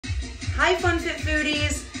Hi FunFit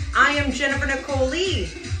Foodies, I am Jennifer Nicole Lee,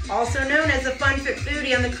 also known as the FunFit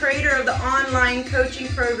Foodie. I'm the creator of the online coaching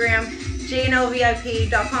program,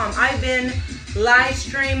 JNLVIP.com. I've been live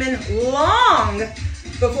streaming long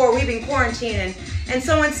before we've been quarantining. And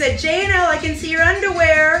someone said, JNL, I can see your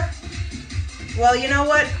underwear. Well, you know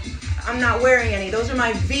what? I'm not wearing any. Those are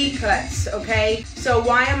my V cuts, okay? So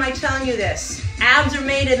why am I telling you this? Abs are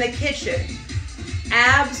made in the kitchen.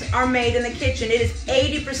 Abs are made in the kitchen. It is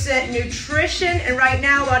 80% nutrition, and right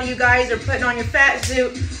now a lot of you guys are putting on your fat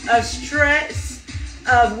suit of stress,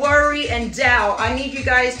 of worry, and doubt. I need you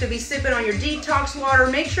guys to be sipping on your detox water.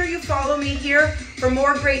 Make sure you follow me here for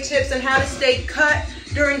more great tips on how to stay cut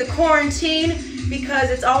during the quarantine,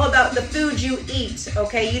 because it's all about the food you eat,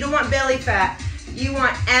 okay? You don't want belly fat. You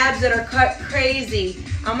want abs that are cut crazy.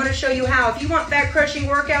 I'm going to show you how. If you want fat crushing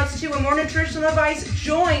workouts too and more nutritional advice,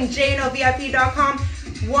 join JNLVIP.com.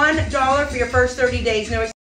 $1 for your first 30 days. No